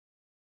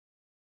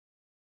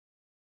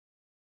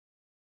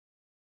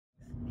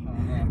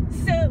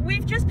So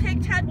we've just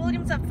picked Tad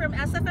Williams up from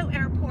SFO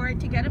Airport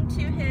to get him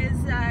to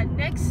his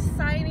next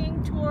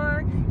signing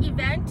tour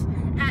event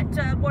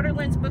at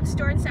Borderlands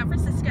Bookstore in San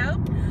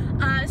Francisco.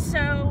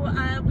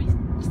 We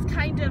just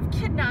kind of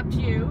kidnapped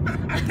you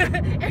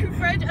in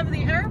front of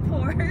the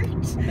airport.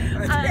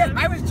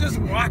 I was just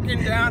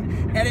walking down,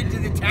 headed to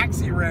the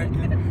taxi rank,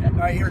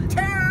 and I hear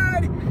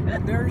Tad,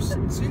 and there's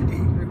Cindy.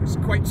 It was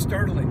quite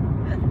startling.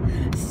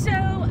 So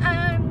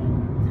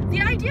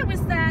the idea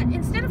was that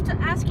instead of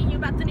asking you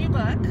about the new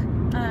book,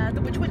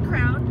 the Witchwood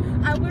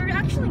Crown, we're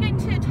actually going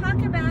to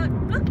talk about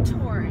book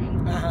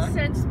touring,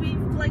 since we've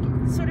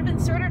sort of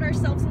inserted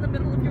ourselves in the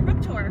middle of your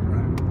book tour.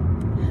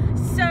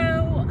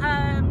 So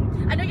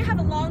I know you have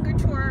a longer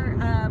tour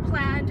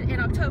planned in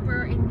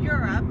October in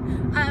Europe,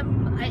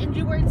 and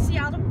you were in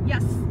Seattle,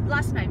 yes,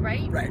 last night,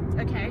 right? Right.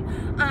 Okay.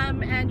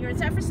 And you're in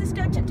San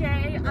Francisco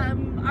today.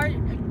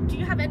 Do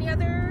you have any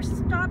other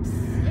stops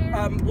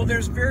in? Well,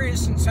 there's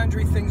various and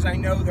sundry things I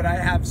know that I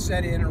have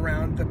set in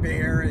around the Bay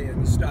Area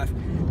and stuff.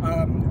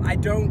 I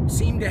don't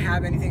seem to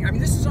have anything. I mean,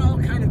 this is all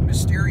kind of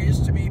mysterious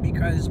to me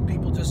because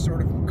people just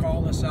sort of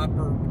call us up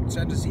or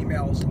send us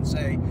emails and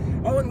say,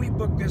 oh, and we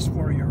booked this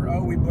for you, or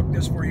oh, we booked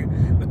this for you.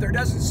 But there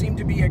doesn't seem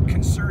to be a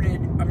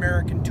concerted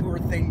American tour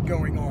thing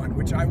going on,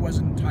 which I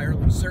wasn't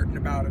entirely certain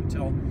about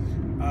until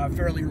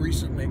fairly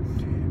recently.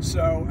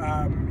 So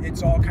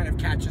it's all kind of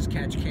catch as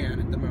catch can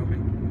at the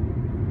moment.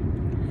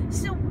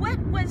 So what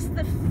was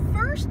the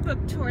first book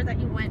tour that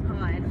you went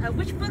on?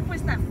 Which book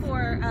was that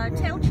for?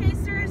 Tail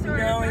Chasers or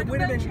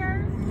Dragonbone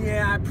Chair?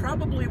 Yeah, it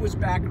probably was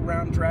back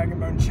around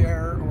Dragonbone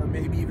Chair or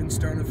maybe even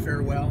Stone of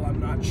Farewell, I'm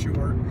not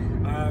sure.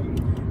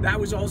 That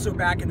was also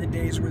back in the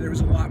days where there was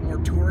a lot more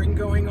touring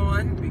going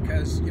on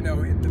because, you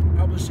know, the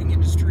publishing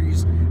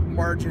industry's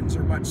margins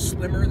are much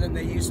slimmer than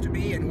they used to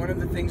be, and one of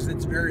the things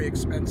that's very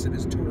expensive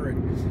is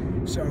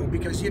touring. So,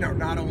 because, you know,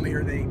 not only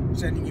are they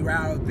sending you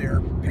out,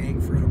 they're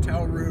paying for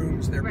hotel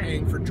rooms, they're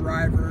paying for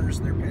drivers,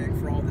 they're paying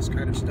for all this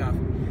kind of stuff.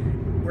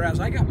 Whereas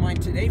I got mine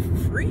today for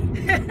free.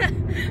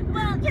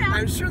 Well, yeah.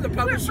 I'm sure the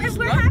publishers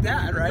love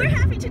that, right? We're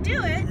happy to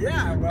do it.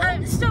 Yeah,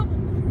 well. So,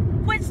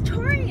 was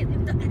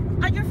touring,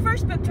 on your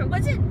first book tour,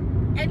 was it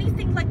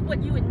anything like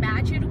what you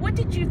imagined? What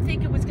did you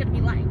think it was going to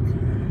be like?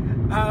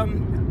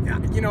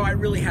 You know, I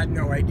really had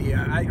no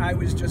idea. I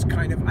was just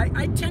kind of,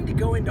 I tend to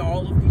go into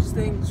all of these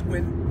things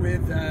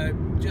with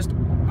just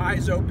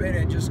eyes open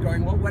and just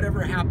going, well,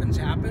 whatever happens,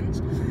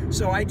 happens.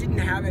 So I didn't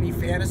have any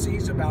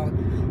fantasies about,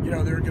 you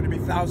know, there are going to be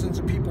thousands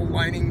of people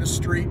lining the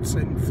streets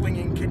and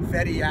flinging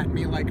confetti at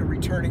me like a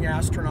returning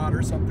astronaut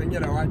or something. You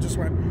know, I just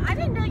went... I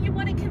didn't know you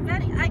wanted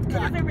confetti. I could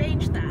have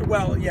arranged that.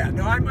 Well, yeah,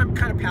 no, I'm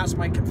kind of past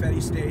my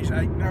confetti stage.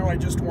 Now I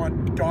just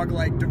want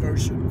dog-like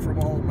devotion from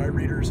all of my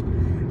readers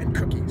and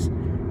cookies.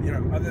 You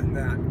know, other than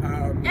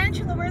that.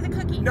 Angela, where are the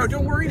cookies? No,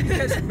 don't worry,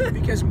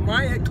 because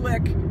Maya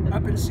Glick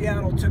up in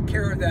Seattle took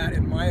care of that,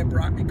 and Maya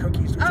brought me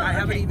cookies, which I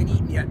haven't even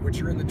eaten yet,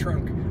 which are in the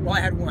trunk. Well, I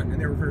had one,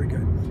 and they were very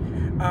good.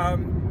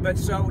 But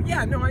so,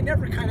 yeah, no, I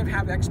never kind of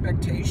have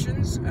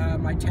expectations.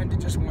 I tend to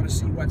just want to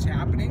see what's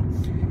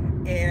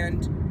happening.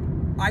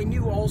 And I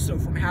knew also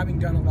from having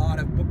done a lot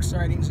of book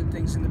signings and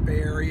things in the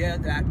Bay Area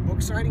that book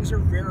signings are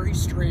very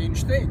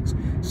strange things.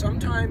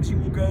 Sometimes you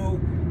will go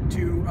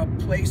to a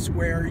place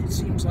where it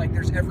seems like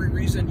there's every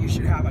reason you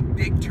should have a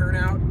big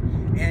turnout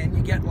and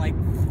you get like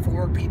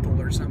 4 people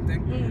or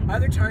something.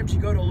 Other times you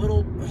go to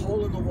little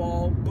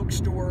hole-in-the-wall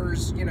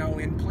bookstores, you know,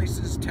 in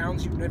places,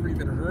 towns you've never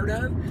even heard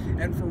of,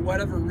 and for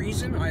whatever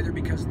reason, either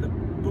because the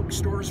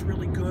bookstore's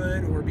really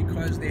good or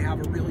because they have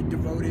a really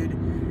devoted,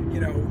 you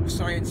know,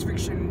 science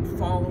fiction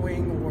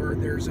following, or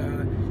there's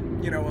a,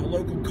 you know, a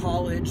local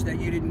college that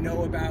you didn't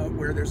know about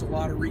where there's a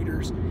lot of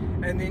readers,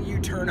 and then you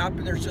turn up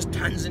and there's just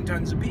tons and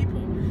tons of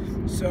people.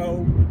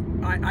 So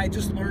I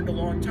just learned a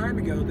long time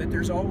ago that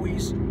there's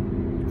always,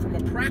 from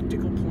a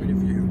practical point of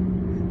view,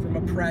 from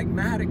a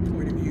pragmatic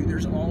point of view,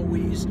 there's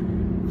always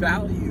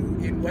value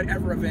in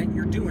whatever event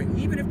you're doing,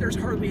 even if there's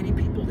hardly any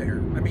people there.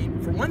 I mean,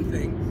 for one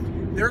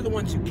thing, they're the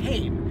ones who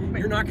came.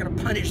 You're not going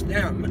to punish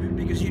them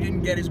because you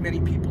didn't get as many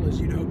people as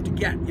you'd hoped to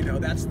get. You know,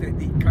 that's the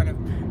kind of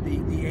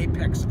the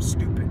apex of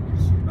stupid.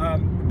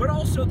 But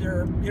also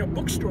there are, you know,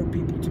 bookstore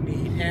people to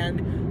me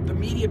and the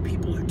media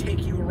people who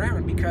take you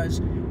around, because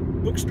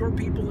bookstore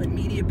people and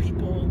media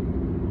people,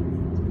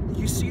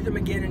 you see them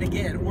again and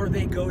again, or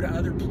they go to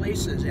other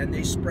places and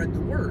they spread the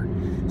word.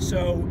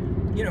 So,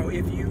 you know,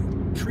 if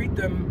you treat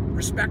them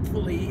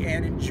respectfully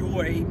and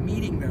enjoy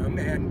meeting them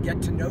and get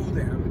to know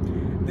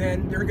them,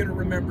 then they're going to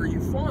remember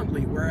you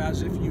fondly.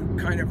 Whereas if you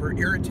kind of are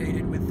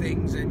irritated with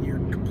things and you're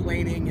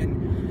complaining,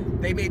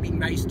 and they may be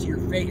nice to your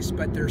face,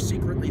 but they're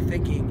secretly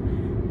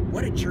thinking,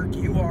 what a jerk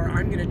you are,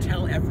 I'm going to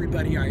tell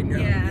everybody I know.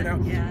 Yeah, you know?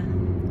 Yeah.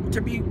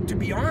 To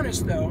be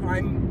honest though,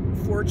 I'm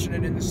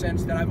fortunate in the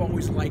sense that I've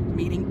always liked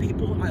meeting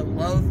people. I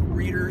love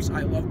readers,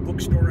 I love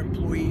bookstore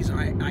employees,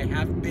 I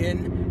have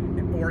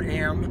been or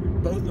am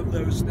both of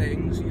those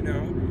things, you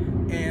know,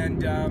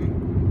 and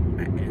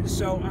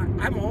so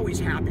I'm always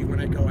happy when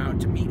I go out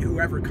to meet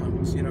whoever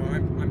comes. You know,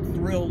 I'm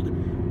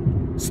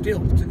thrilled still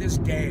to this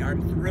day,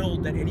 I'm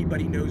thrilled that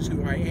anybody knows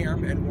who I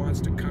am and wants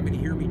to come and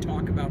hear me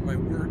talk about my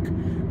work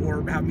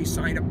or have me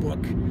sign a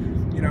book.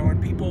 You know,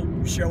 and people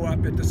show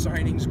up at the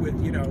signings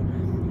with, you know,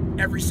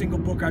 every single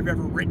book I've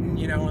ever written,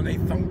 you know, and they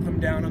thump them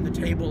down on the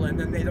table, and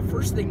then the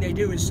first thing they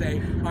do is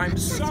say, I'm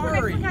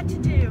sorry. That's what I forgot to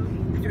do.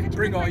 You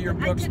bring all your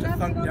books to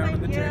thump down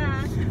on the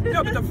table.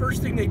 No, but the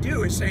first thing they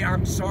do is say,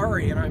 I'm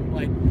sorry. And I'm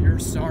like, you're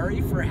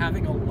sorry for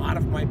having a lot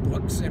of my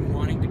books and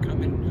wanting to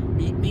come and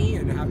meet me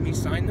and have me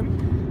sign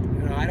them?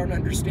 You know, I don't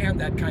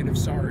understand that kind of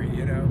sorry.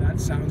 You know, that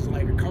sounds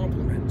like a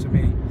compliment to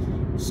me.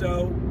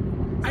 So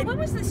what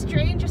was the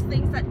strangest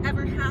things that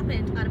ever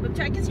happened on a book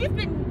tour? Because you've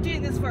been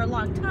doing this for a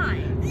long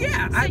time.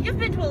 Yeah. So you've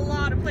been to a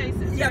lot of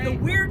places, Yeah, right?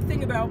 The weird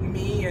thing about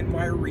me and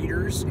my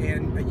readers,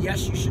 and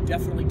yes, you should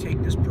definitely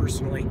take this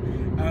personally,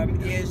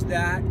 is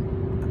that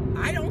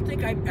I don't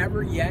think I've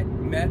ever yet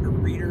met a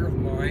reader of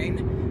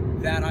mine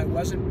that I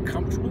wasn't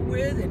comfortable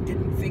with and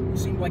didn't think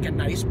seemed like a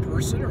nice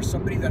person or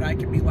somebody that I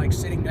could be like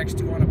sitting next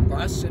to on a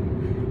bus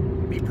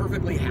and be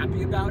perfectly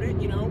happy about it.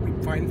 You know,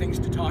 we'd find things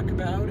to talk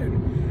about,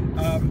 and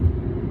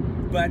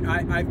but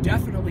I've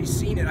definitely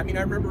seen it. I mean,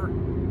 I remember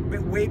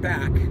way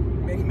back,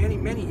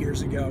 many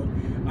years ago,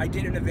 I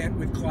did an event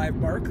with Clive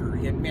Barker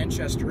in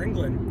Manchester,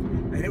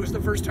 England, and it was the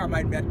first time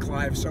I'd met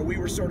Clive, so we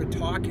were sort of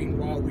talking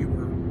while we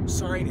were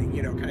signing,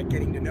 you know, kind of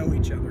getting to know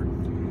each other.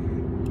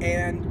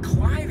 And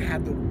Clive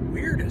had the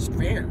weirdest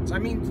fans. I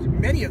mean,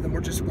 many of them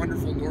were just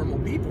wonderful, normal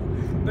people,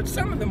 but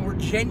some of them were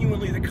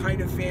genuinely the kind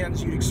of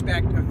fans you'd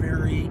expect a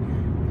very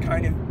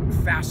kind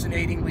of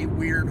fascinatingly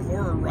weird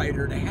horror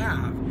writer to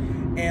have.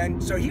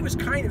 And so he was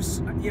kind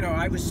of, you know,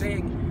 I was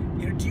saying,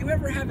 you know, do you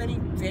ever have any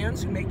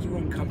fans who make you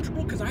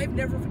uncomfortable? Because I've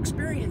never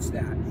experienced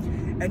that.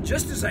 And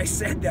just as I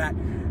said that,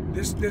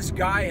 this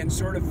guy in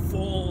sort of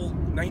full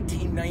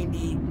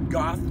 1990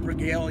 goth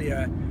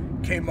regalia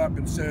came up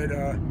and said,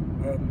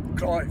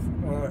 Clive,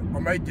 I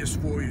made this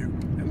for you.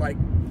 And like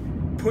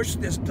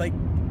pushed this like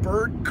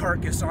bird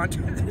carcass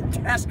onto the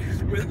desk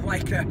with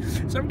like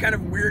some kind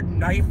of weird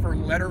knife or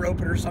letter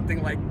opener or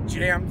something like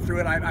jammed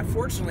through it.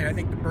 Fortunately, I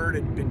think the bird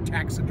had been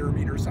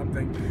taxidermied or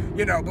something,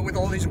 you know, but with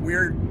all these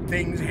weird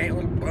things,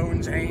 little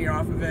bones hanging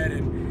off of it,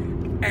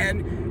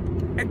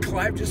 and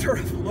Clive just sort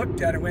of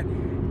looked at it and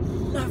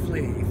went,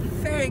 lovely,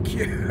 thank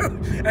you.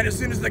 And as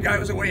soon as the guy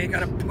was away, he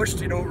kind of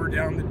pushed it over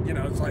down the, you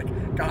know, it's like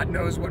God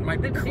knows what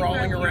might be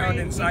crawling around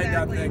inside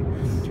that thing.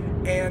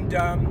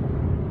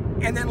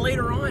 And then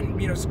later on,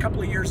 you know, a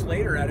couple of years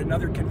later at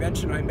another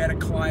convention, I met a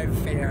Clive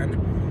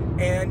fan,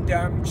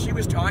 and she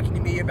was talking to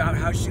me about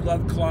how she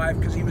loved Clive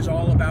because he was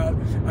all about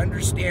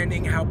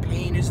understanding how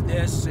pain is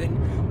this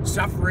and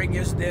suffering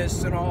is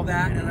this and all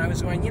that. And I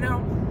was going, you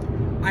know,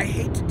 I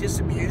hate to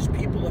disabuse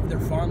people of their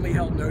fondly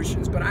held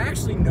notions, but I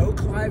actually know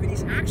Clive, and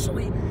he's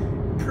actually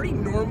a pretty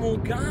normal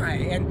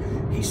guy,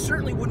 and he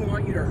certainly wouldn't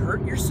want you to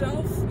hurt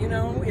yourself, you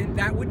know, and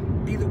that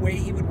would be the way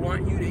he would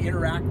want you to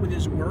interact with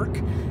his work.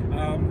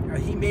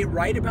 He may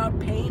write about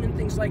pain and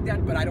things like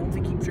that, but I don't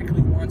think he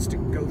particularly wants to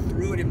go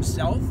through it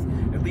himself,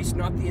 at least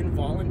not the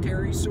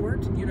involuntary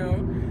sort, you know.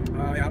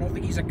 I don't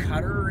think he's a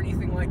cutter or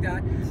anything like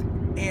that.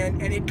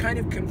 And it kind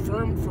of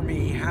confirmed for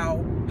me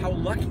how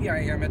lucky I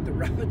am at the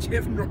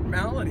relative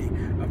normality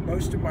of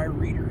most of my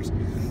readers.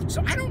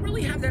 So I don't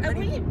really have that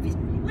many...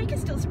 We can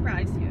still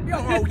surprise you.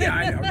 Oh yeah,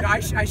 I know.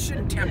 I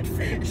shouldn't tempt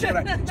fate, should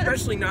I?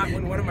 Especially not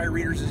when one of my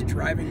readers is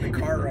driving the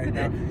car right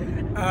now.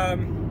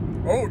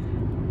 Oh,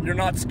 you're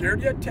not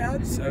scared yet,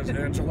 Tad? Says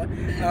Angela.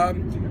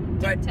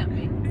 Don't tempt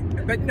me.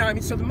 But no, I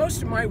mean, so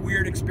most of my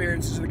weird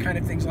experiences are the kind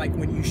of things like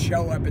when you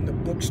show up and the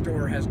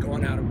bookstore has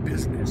gone out of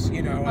business,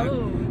 you know.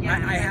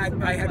 I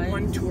had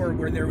one tour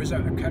where there was a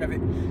kind of,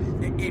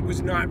 it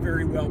was not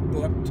very well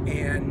booked,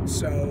 and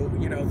so,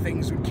 you know,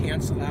 things would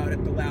cancel out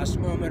at the last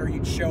moment, or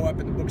you'd show up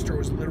and the bookstore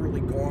was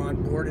literally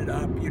gone, boarded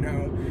up, you know,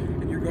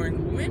 and you're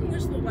going, when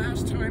was the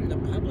last time the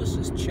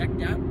publicist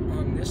checked out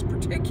on this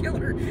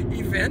particular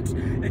event?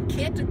 It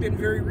can't have been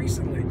very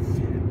recently.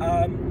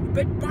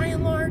 But by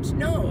and large,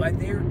 no,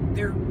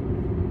 they're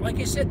like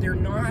I said,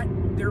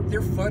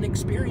 they're fun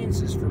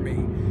experiences for me.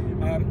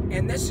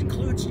 And this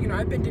includes, you know,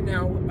 I've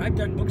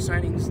done book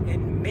signings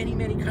in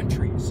many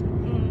countries.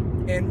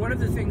 And one of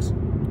the things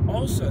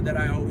also that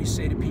I always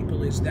say to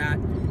people is that,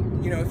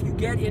 you know, if you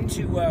get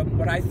into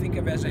what I think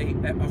of as a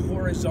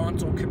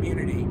horizontal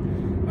community,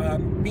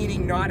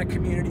 meaning not a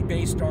community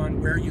based on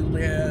where you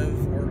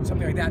live or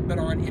something like that, but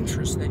on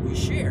interests that you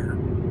share,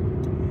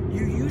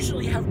 you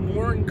usually have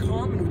more in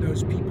common with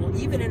those people,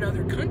 even in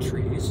other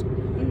countries,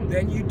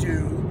 than you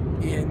do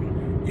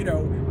in, you know,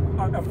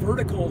 a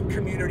vertical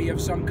community of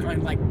some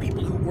kind, like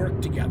people who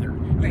work together,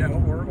 you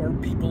know, or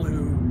people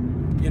who,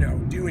 you know,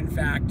 do in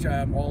fact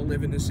all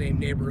live in the same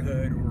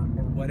neighborhood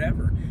or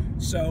whatever.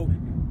 So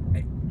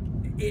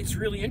it's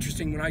really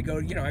interesting when I go,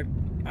 you know,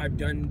 I've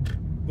done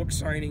book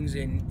signings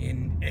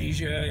in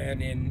Asia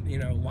and in, you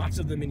know, lots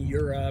of them in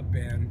Europe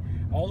and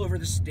all over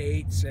the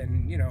States,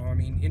 and, you know, I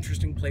mean,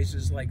 interesting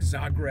places like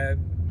Zagreb,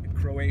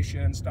 Croatia,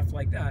 and stuff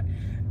like that.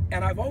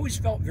 And I've always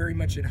felt very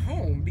much at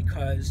home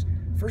because,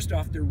 first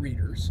off, they're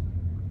readers,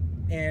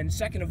 And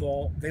second of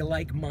all, they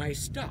like my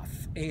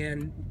stuff.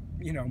 And,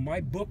 you know,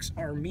 my books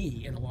are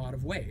me in a lot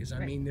of ways.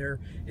 I mean, they're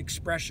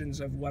expressions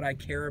of what I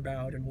care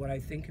about and what I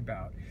think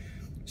about.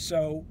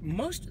 So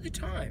most of the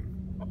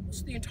time,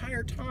 almost the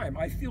entire time,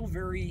 I feel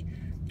very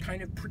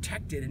kind of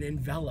protected and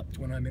enveloped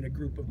when I'm in a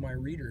group of my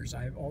readers.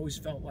 I've always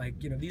felt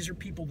like, you know, these are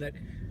people that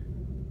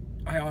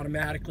I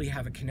automatically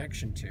have a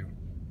connection to.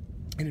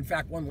 And in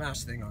fact, one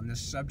last thing on this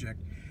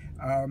subject,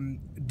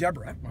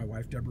 Deborah, my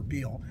wife, Deborah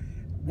Beale,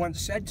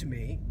 once said to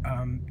me,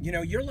 you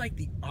know, you're like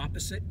the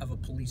opposite of a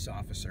police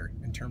officer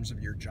in terms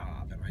of your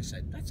job. And I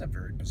said, that's a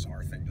very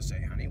bizarre thing to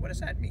say, honey. What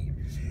does that mean?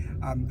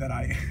 That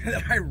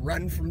I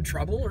run from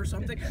trouble or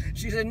something?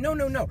 She said, no,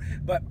 no, no.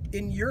 But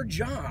in your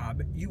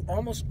job, you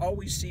almost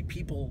always see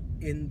people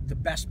in the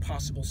best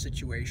possible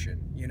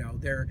situation. You know,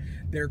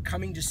 they're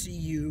coming to see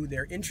you.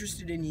 They're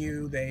interested in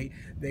you.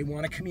 They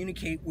want to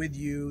communicate with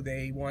you.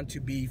 They want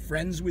to be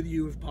friends with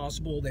you if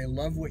possible. They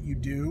love what you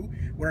do.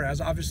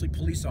 Whereas obviously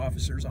police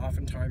officers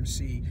oftentimes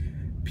see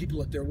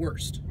people at their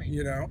worst,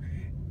 you know?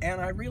 And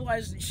I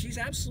realized that she's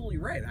absolutely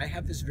right. I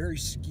have this very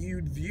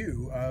skewed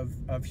view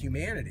of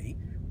humanity.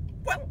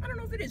 Well, I don't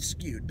know if it is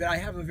skewed, but I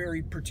have a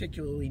very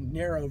particularly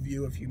narrow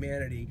view of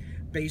humanity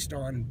based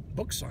on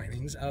book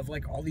signings of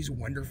like all these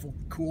wonderful,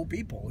 cool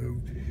people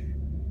who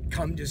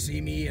come to see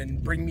me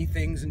and bring me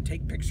things and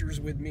take pictures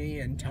with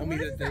me and tell me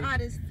that they...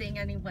 What is the oddest thing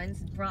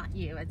anyone's brought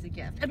you as a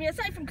gift? I mean,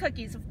 aside from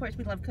cookies, of course,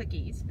 we love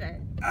cookies, but...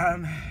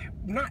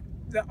 Not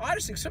the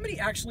oddest thing. Somebody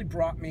actually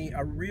brought me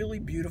a really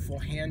beautiful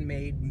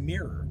handmade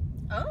mirror.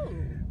 Oh.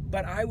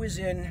 But I was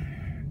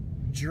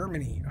in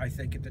Germany, I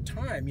think, at the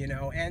time, you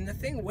know, and the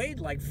thing weighed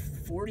like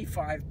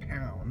 45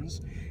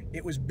 pounds.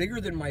 It was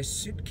bigger than my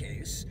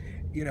suitcase.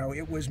 You know,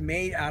 it was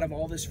made out of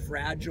all this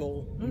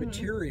fragile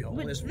material,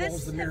 as well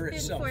as the mirror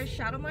itself. Would this have been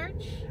for Shadow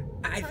March?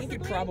 I think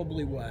it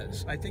probably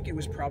was. I think it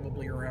was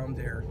probably around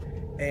there,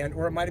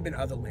 or it might have been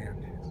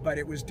Otherland, but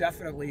it was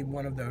definitely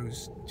one of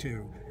those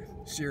two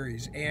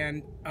series.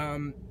 And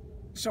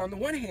so on the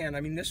one hand, I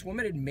mean, this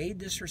woman had made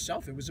this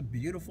herself. It was a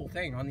beautiful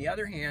thing. On the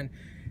other hand,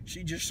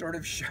 she just sort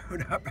of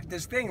showed up at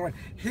this thing and went,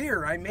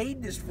 here, I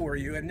made this for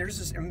you. And there's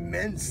this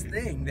immense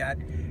thing that,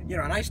 you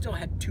know, and I still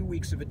had 2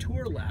 weeks of a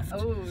tour left.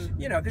 Oh.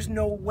 You know, there's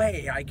no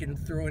way I can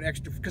throw an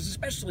extra, because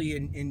especially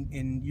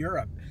in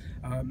Europe,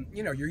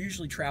 you know, you're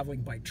usually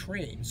traveling by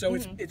train. So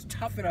it's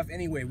tough enough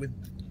anyway with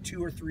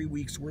 2 or 3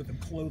 weeks worth of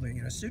clothing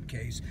in a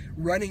suitcase,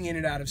 running in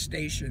and out of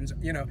stations.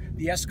 You know,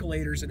 the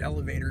escalators and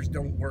elevators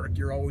don't work.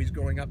 You're always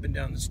going up and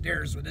down the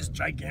stairs with this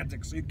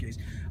gigantic suitcase.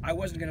 I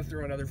wasn't going to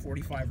throw another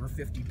 45 or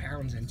 50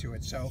 pounds into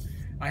it, so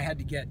I had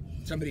to get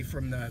somebody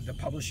from the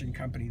publishing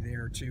company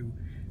there to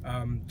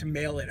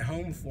mail it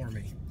home for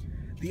me.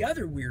 The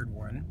other weird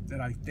one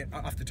that I think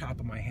off the top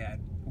of my head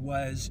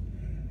was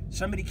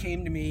somebody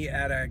came to me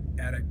at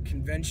a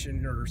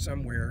convention or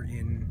somewhere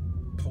in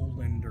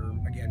Poland, or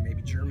again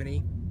maybe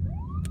Germany,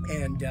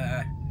 and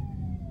they're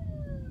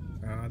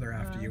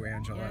after you,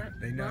 Angela. Yeah.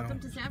 They know.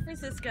 Welcome to San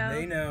Francisco.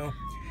 They know.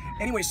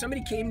 Anyway,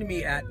 somebody came to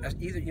me at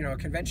either, you know, a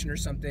convention or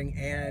something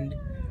and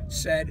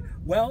said,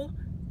 well,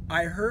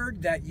 I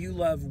heard that you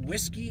love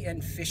whiskey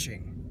and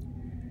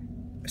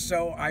fishing,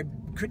 so I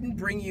couldn't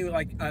bring you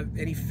like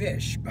any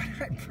fish, but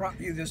I brought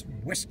you this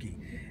whiskey.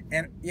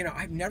 And, you know,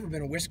 I've never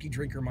been a whiskey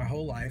drinker my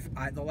whole life.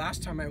 The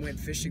last time I went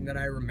fishing that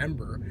I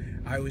remember,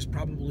 I was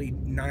probably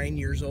 9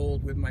 years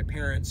old with my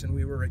parents, and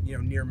we were at, you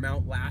know, near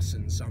Mount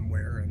Lassen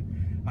somewhere,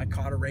 and I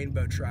caught a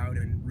rainbow trout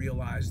and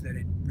realized that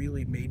it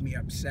really made me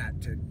upset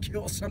to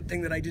kill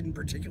something that I didn't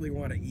particularly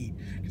want to eat,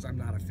 because I'm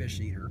not a fish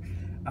eater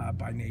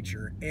by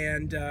nature.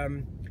 And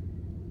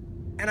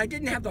I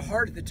didn't have the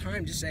heart at the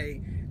time to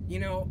say, you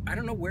know, I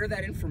don't know where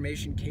that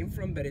information came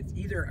from, but it's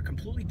either a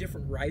completely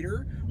different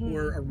writer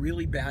or a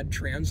really bad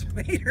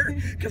translator,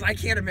 because I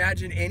can't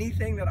imagine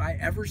anything that I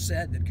ever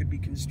said that could be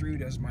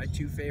construed as my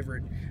two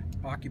favorite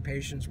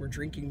occupations were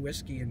drinking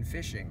whiskey and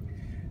fishing.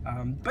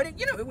 But it,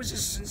 you know, it was a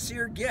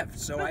sincere gift.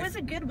 So but was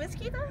it good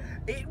whiskey though?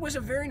 It was a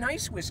very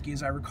nice whiskey,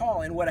 as I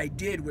recall. And what I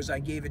did was I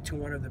gave it to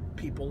one of the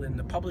people in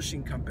the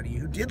publishing company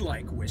who did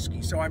like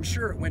whiskey. So I'm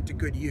sure it went to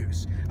good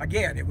use.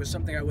 Again, it was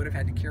something I would have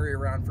had to carry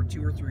around for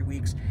 2 or 3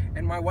 weeks.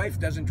 And my wife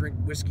doesn't drink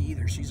whiskey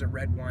either. She's a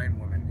red wine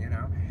woman, you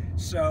know.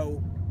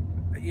 So,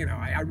 you know,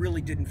 I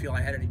really didn't feel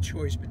I had any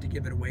choice but to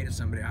give it away to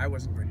somebody. I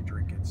wasn't going to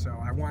drink it. So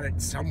I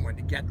wanted someone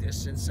to get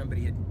this, since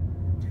somebody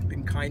had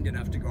been kind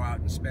enough to go out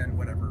and spend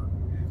whatever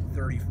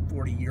 30,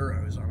 40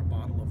 euros on a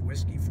bottle of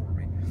whiskey for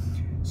me.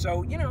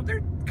 So, you know, they're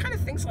kind of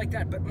things like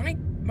that. But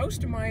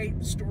most of my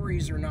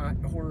stories are not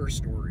horror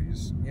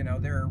stories. You know,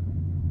 they're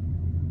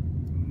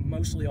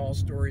mostly all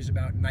stories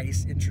about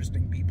nice,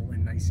 interesting people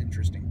in nice,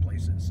 interesting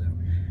places. So,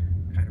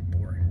 kind of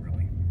boring,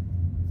 really.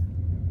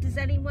 Does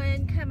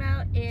anyone come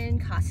out in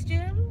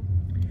costume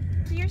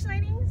to your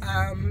signings?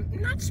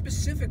 Not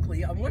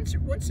specifically. Once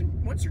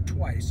or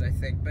twice, I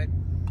think. But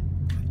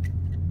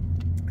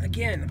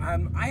again,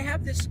 I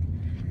have this.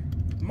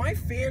 My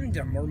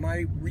fandom or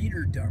my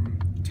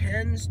readerdom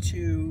tends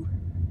to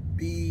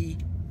be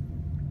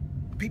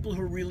people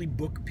who are really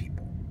book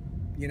people.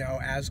 you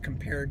know, as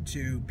compared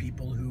to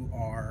people who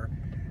are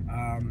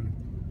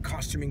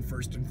costuming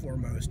first and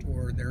foremost,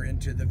 or they're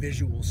into the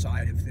visual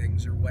side of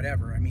things or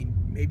whatever. I mean,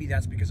 maybe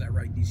that's because I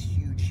write these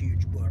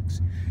huge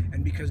books,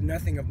 and because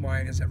nothing of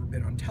mine has ever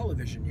been on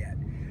television yet.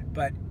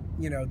 But,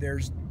 you know, they're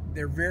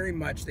very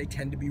much, they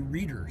tend to be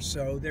readers,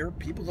 so they're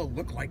people that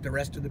look like the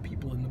rest of the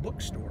people in the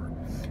bookstore.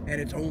 And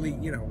it's only,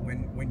 you know,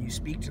 when you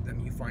speak to them,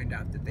 you find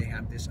out that they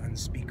have this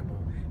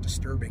unspeakable,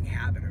 disturbing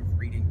habit of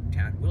reading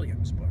Tad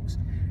Williams books.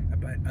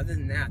 But other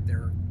than that,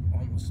 they're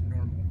almost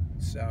normal.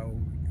 So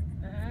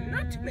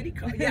not too many,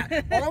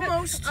 yeah,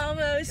 almost.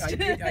 Almost.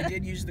 I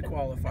did use the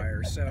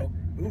qualifier. So,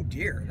 oh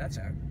dear, that's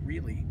a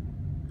really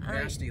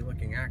nasty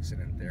looking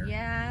accident there.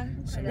 Yeah.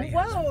 Somebody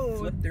has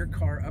flipped their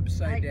car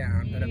upside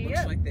down, but it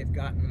looks like they've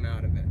gotten them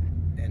out of it,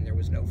 and there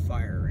was no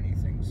fire or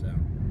anything. So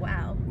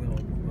wow.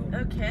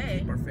 We'll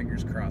keep our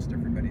fingers crossed.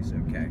 Everybody's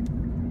okay.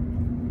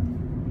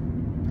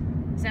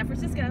 San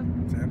Francisco.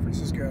 San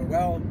Francisco.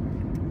 Well,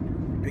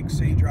 big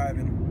city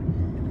driving.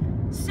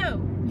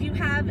 So you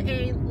have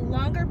a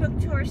longer book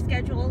tour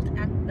scheduled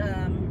at,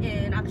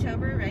 in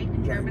October, right,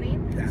 in Germany?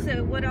 Yeah.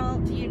 So what all,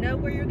 do you know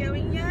where you're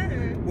going yet?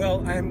 Or? Well,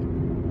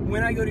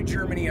 when I go to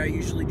Germany, I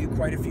usually do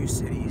quite a few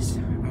cities,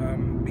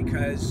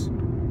 because,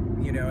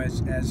 you know,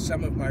 as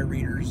some of my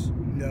readers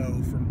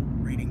know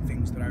from reading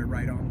things that I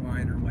write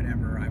online or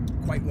whatever, I'm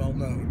quite well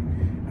known.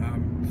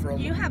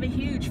 You have a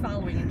huge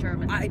following in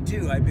Germany. I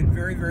do. I've been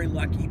very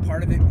lucky.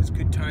 Part of it was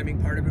good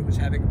timing. Part of it was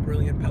having a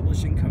brilliant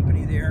publishing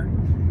company there,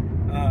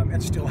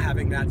 and still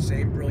having that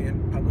same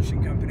brilliant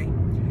publishing company.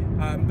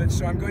 But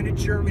so I'm going to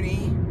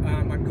Germany,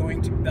 I'm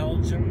going to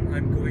Belgium,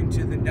 I'm going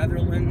to the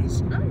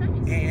Netherlands,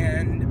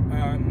 and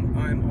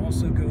I'm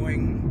also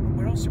going,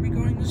 where else are we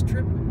going this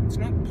trip? It's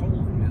not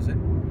Poland, is it?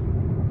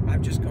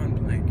 I've just gone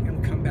blank.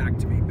 It'll come back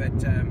to me, but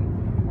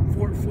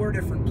four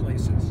different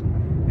places.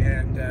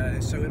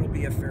 And so it'll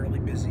be a fairly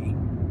busy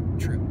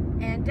trip.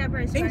 And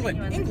Deborah is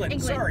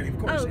England. Sorry, of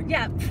course. Oh,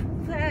 England.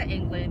 Yeah,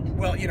 England.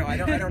 Well, you know, I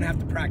don't have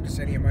to practice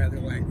any of my other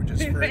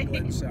languages for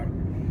England, so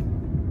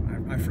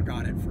I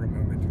forgot it for a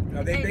moment.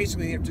 No, they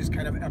basically have just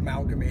kind of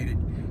amalgamated,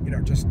 you know,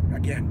 just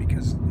again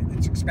because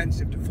it's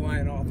expensive to fly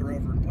an author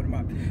over and put them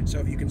up. So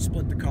if you can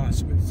split the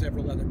cost with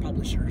several other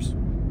publishers,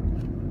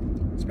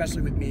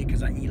 especially with me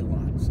because I eat a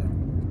lot, so.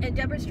 And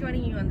Deborah's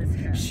joining you on this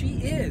trip. She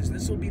is.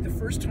 This will be the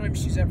first time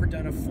she's ever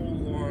done a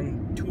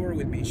full-long tour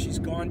with me. She's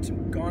gone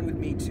with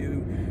me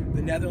to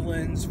the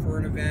Netherlands for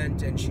an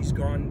event, and she's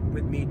gone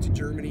with me to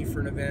Germany for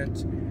an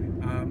event.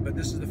 But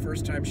this is the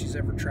first time she's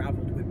ever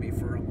traveled with me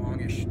for a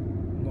longish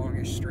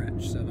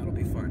stretch, so that'll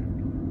be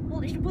fun.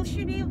 Well,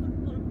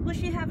 will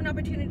she have an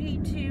opportunity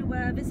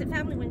to visit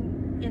family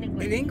in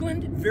England? In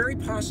England, very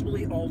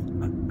possibly.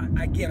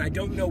 Again, I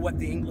don't know what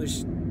the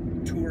English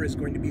tour is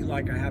going to be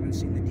like. I haven't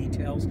seen the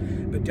details,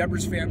 but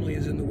Deborah's family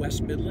is in the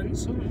West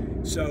Midlands,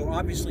 so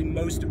obviously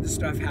most of the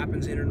stuff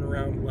happens in and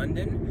around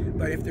London,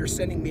 but if they're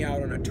sending me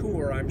out on a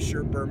tour, I'm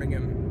sure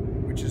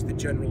Birmingham, which is the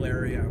general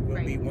area,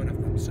 will be one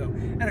of them. So,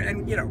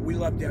 and you know, we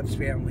love Deb's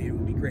family. It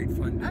would be great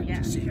fun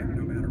to see them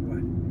no matter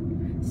what.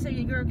 So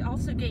you're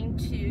also going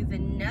to the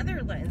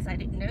Netherlands. I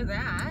didn't know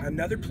that.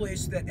 Another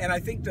place that, and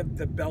I think the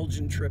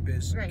Belgian trip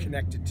is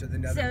connected to the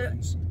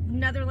Netherlands. So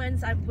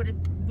Netherlands, I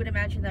would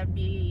imagine that would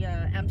be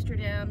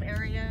Amsterdam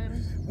area.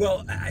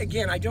 Well,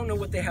 again, I don't know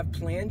what they have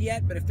planned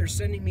yet, but if they're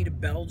sending me to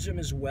Belgium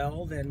as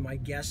well, then my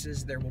guess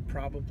is there will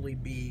probably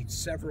be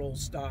several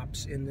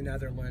stops in the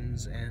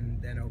Netherlands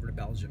and then over to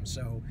Belgium.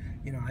 So,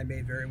 you know, I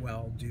may very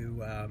well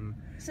do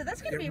so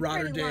that's going to be a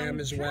Rotterdam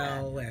as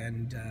well,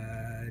 and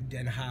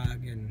Den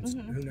Haag, and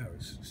who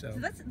knows. So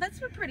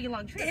that's a pretty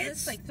long trip.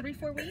 It's like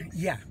 3-4 weeks.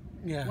 Yeah.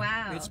 Yeah,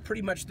 wow. It's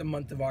pretty much the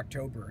month of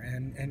October,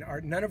 and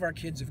none of our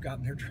kids have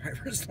gotten their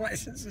driver's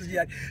licenses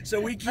yet.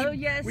 So we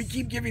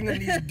keep giving them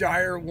these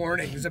dire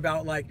warnings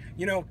about, like,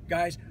 you know,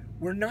 guys,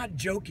 we're not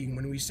joking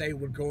when we say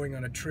we're going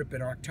on a trip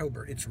in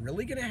October. It's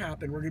really going to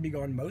happen. We're going to be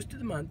gone most of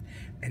the month,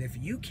 and if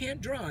you can't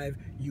drive,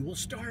 you will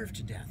starve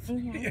to death.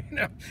 You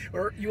know,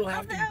 or you will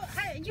have to.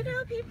 You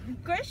know,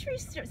 grocery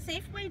store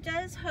Safeway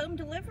does home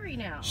delivery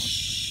now.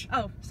 Shh.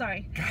 Oh,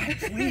 sorry. God,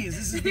 please.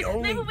 This is the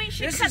only. Maybe we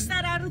should cut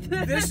that out of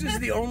the. This is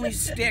the only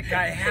stick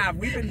I have.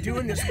 We've been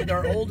doing this with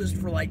our oldest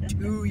for like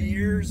 2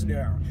 years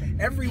now.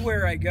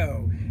 Everywhere I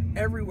go,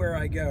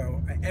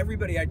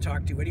 everybody I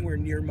talk to anywhere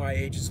near my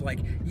age is like,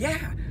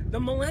 yeah, the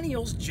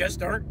millennials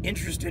just aren't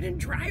interested in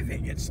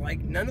driving. It's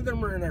like none of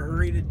them are in a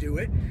hurry to do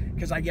it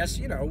because I guess,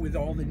 you know, with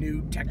all the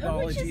new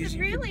technologies. Which is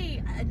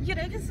really, you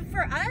know, because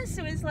for us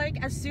it was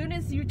like as soon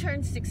as you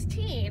turned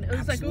 16, it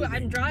was like, oh,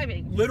 I'm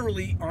driving.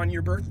 Literally on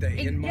your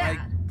birthday in my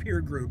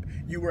peer group,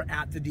 you were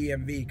at the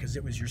DMV because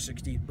it was your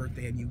 16th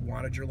birthday and you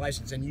wanted your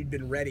license and you'd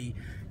been ready.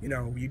 You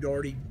know, you'd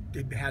already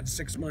had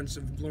 6 months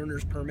of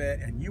learner's permit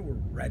and you were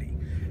ready.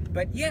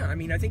 But yeah, I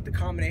mean, I think the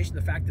combination,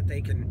 the fact that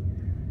they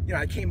can, you know,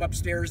 I came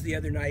upstairs the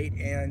other night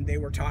and they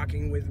were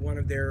talking with one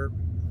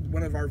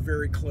of our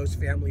very close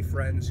family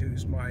friends,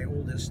 who's my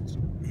oldest,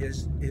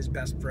 his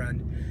best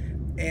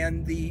friend,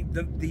 and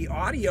the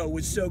audio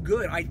was so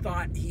good, I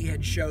thought he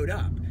had showed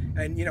up.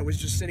 and you know, was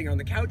just sitting on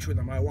the couch with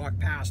them. I walked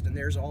past, and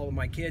there's all of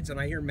my kids, and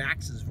I hear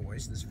Max's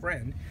voice, this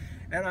friend,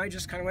 and I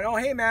just kind of went, "Oh,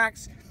 hey,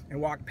 Max,"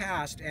 and walked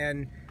past,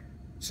 and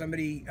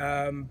somebody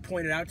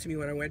pointed out to me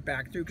when I went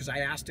back through, because I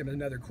asked him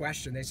another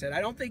question. They said,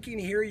 "I don't think he can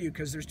hear you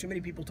because there's too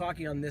many people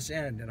talking on this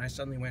end." And I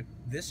suddenly went,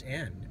 "This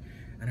end?"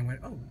 And I went,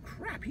 "Oh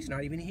crap, he's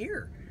not even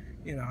here."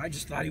 You know, I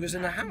just thought he was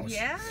in the house.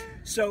 Yeah.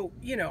 So,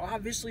 you know,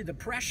 obviously the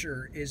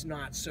pressure is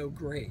not so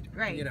great,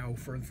 right, you know,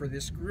 for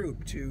this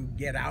group to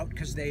get out,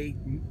 because they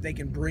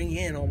can bring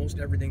in almost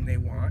everything they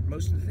want.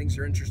 Most of the things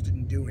they're interested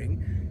in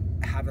doing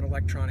have an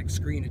electronic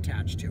screen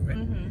attached to it.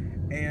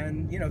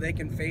 And, you know, they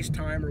can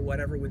FaceTime or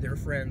whatever with their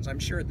friends. I'm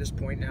sure at this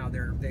point now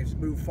they've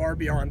moved far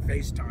beyond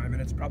FaceTime,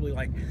 and it's probably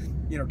like,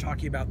 you know,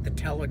 talking about the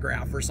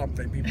Telegraph or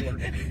something. People are,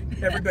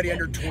 everybody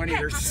under 20,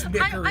 they're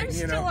snickering, I'm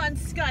still on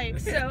Skype,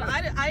 so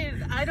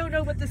I don't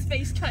know what this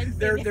FaceTime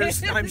thing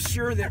is. I'm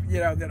sure that, you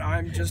know, that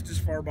I'm just as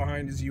far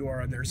behind as you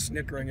are, and they're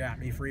snickering at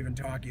me for even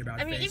talking about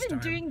FaceTime. Even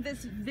doing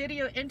this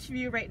video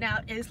interview right now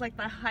is like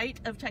the height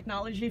of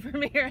technology for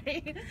me,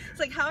 right? It's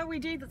like, how are we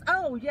doing this?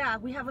 Oh, yeah,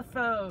 we have a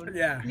phone.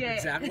 Yeah,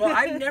 exactly.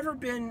 Well, I've never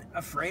been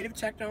afraid of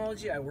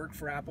technology. I worked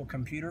for Apple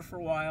Computer for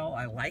a while.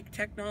 I like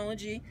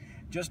technology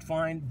just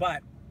fine,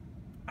 but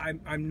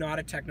I'm not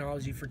a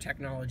technology for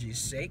technology's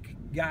sake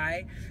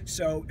guy.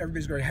 So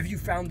everybody's going, "Have you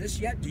found this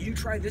yet? Do you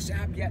try this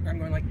app yet?" And I'm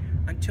going like,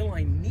 until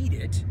I need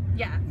it,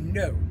 yeah,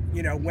 no.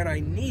 You know, when I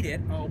need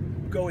it, I'll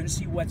go and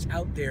see what's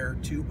out there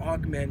to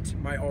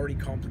augment my already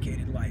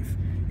complicated life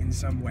in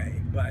some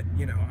way. But,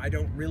 you know, I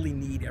don't really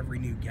need every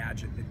new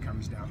gadget that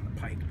comes down the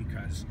pike,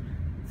 because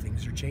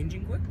things are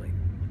changing quickly.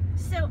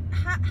 So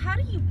how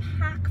do you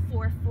pack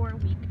for a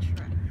 4-week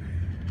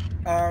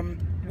trip?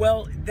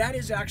 Well, that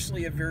is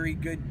actually a very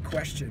good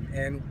question,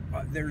 and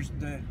there's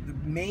the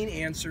main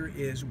answer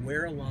is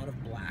wear a lot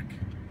of black.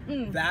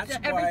 That's so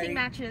everything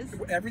matches.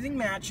 Everything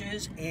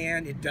matches,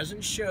 and it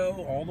doesn't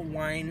show all the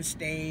wine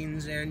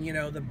stains and, you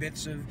know, the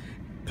bits of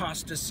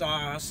pasta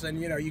sauce, and,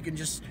 you know, you can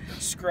just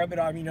scrub it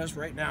off. You notice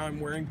right now I'm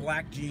wearing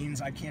black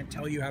jeans. I can't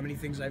tell you how many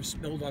things I've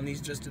spilled on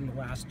these just in the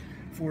last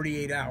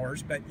 48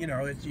 hours, but, you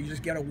know, you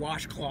just get a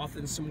washcloth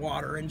and some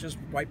water and just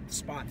wipe the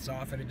spots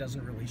off, and it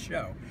doesn't really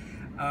show.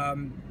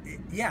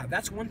 Yeah,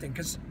 that's one thing,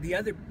 because the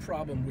other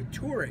problem with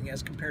touring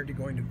as compared to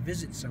going to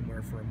visit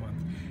somewhere for a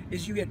month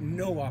is you get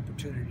no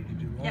opportunity to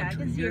do laundry. Yeah,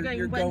 because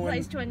you're going one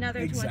place to another,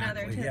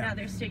 exactly, to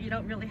another, so you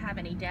don't really have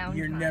any downtime.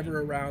 You're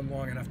never around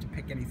long enough to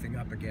pick anything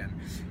up again.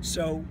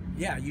 So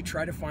yeah, you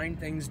try to find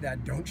things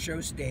that don't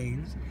show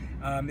stains.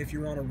 If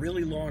you're on a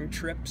really long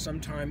trip,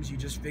 sometimes you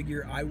just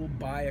figure, I will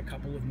buy a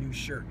couple of new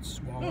shirts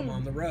while I'm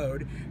on the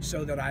road,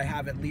 so that I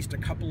have at least a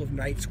couple of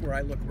nights where I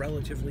look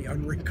relatively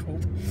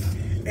unwrinkled.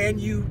 And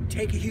you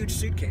take a huge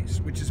suitcase,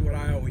 which is what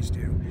I always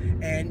do,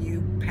 and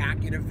you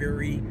pack in a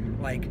very,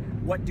 like,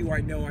 what do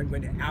I know I'm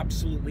going to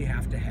absolutely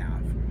have to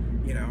have,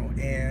 you know,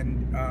 and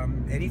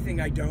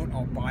anything I don't,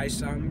 I'll buy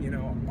some, you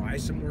know, I'll buy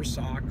some more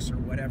socks or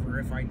whatever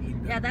if I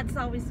need them. Yeah, that's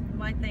always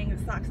my thing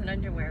with socks and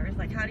underwear, is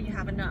like, how do you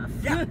have enough?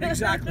 Yeah,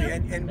 exactly.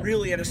 And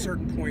really at a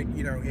certain point,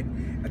 you know,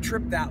 in a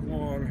trip that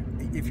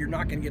long, if you're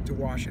not going to get to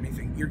wash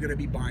anything, you're going to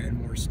be buying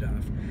more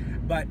stuff.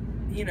 But,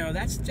 you know,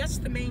 that's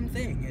the main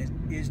thing,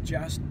 is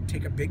just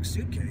take a big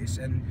suitcase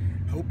and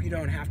hope you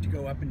don't have to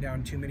go up and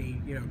down too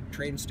many, you know,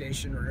 train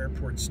station or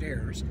airport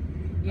stairs.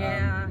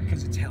 Yeah.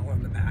 Because it's hell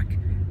on the back.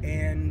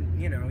 And,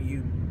 you know,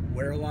 you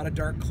wear a lot of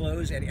dark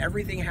clothes, and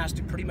everything has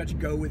to pretty much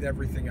go with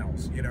everything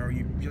else. You know,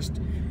 you just,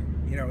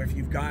 you know, if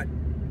you've got,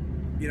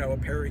 you know,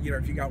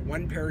 if you got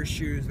one pair of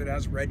shoes that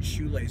has red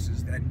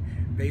shoelaces, then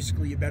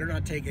basically you better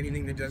not take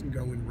anything that doesn't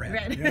go with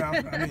red. You know,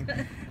 I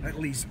mean, at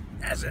least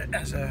as an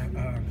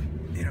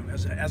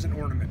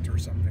ornament or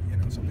something, you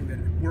know, something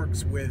that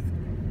works with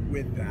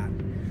that.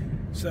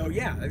 So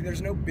yeah,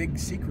 there's no big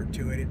secret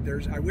to it.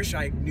 I wish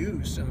I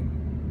knew some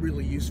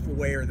really useful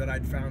way, or that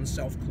I'd found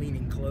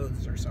self-cleaning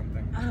clothes or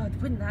something. Oh,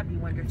 wouldn't that be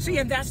wonderful? See,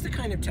 and that's the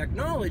kind of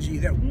technology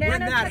that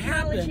when that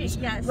happens,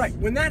 yes. Right,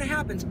 when that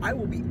happens, I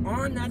will be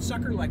on that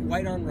sucker like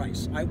white on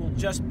rice. I will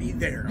just be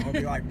there. I'll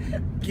be like,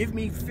 give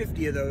me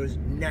 50 of those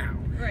now.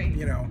 Right.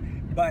 You know,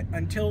 but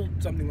until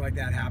something like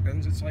that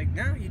happens, it's like,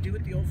 no, you do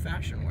it the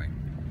old-fashioned way.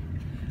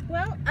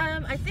 Well,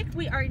 I think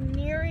we are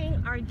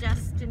nearing our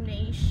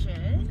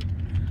destination.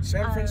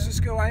 San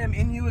Francisco, I am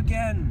in you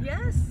again.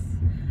 Yes.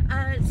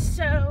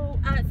 So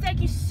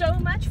thank you so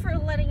much for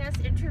letting us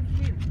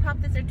pop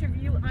this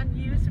interview on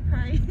you,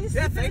 surprise.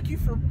 Yeah, thank you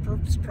for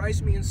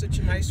surprising me in such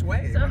a nice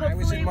way. So when I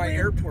was in my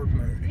airport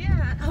mode.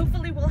 Yeah,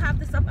 hopefully we'll have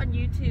this up on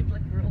YouTube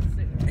like real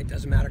soon. It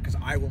doesn't matter, because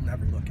I will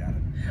never look at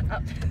it. Oh.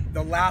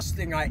 The last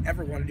thing I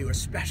ever want to do,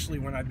 especially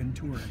when I've been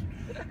touring,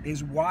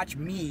 is watch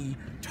me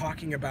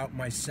talking about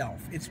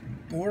myself. It's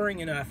boring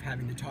enough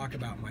having to talk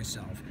about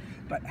myself,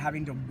 but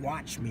having to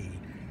watch me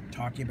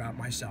talking about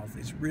myself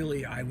is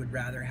really, I would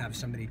rather have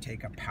somebody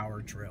take a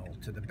power drill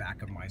to the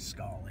back of my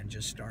skull and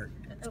just start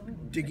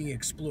digging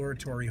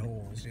exploratory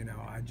holes, you know.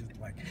 I just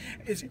like,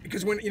 it's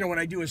because when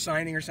I do a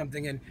signing or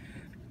something, and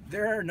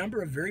there are a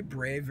number of very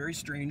brave, very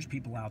strange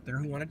people out there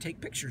who want to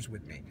take pictures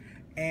with me,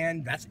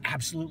 And that's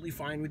absolutely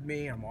fine with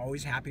me. I'm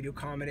always happy to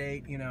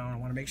accommodate. You know, I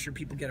want to make sure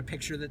people get a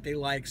picture that they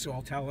like, so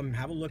I'll tell them,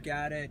 have a look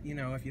at it. You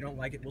know, if you don't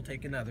like it, we'll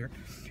take another.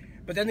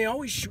 But then they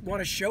always want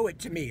to show it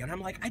to me, and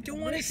I'm like, I don't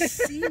want to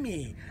see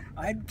me.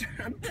 I'm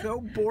so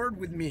bored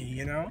with me,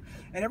 you know.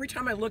 And every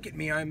time I look at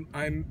me,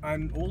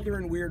 I'm older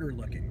and weirder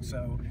looking.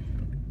 So,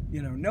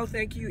 you know, no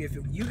thank you. If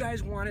you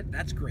guys want it,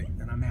 that's great,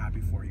 and I'm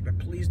happy for you. But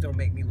please don't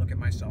make me look at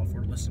myself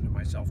or listen to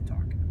myself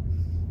talk.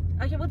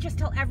 Okay, we'll just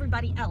tell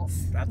everybody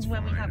else. That's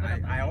when fine. We have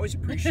it. I always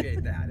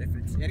appreciate that. If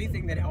it's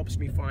anything that helps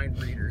me find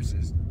readers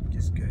is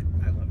just good.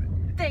 I love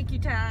it. Thank you,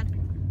 Tad.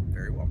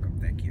 Very welcome.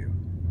 Thank you.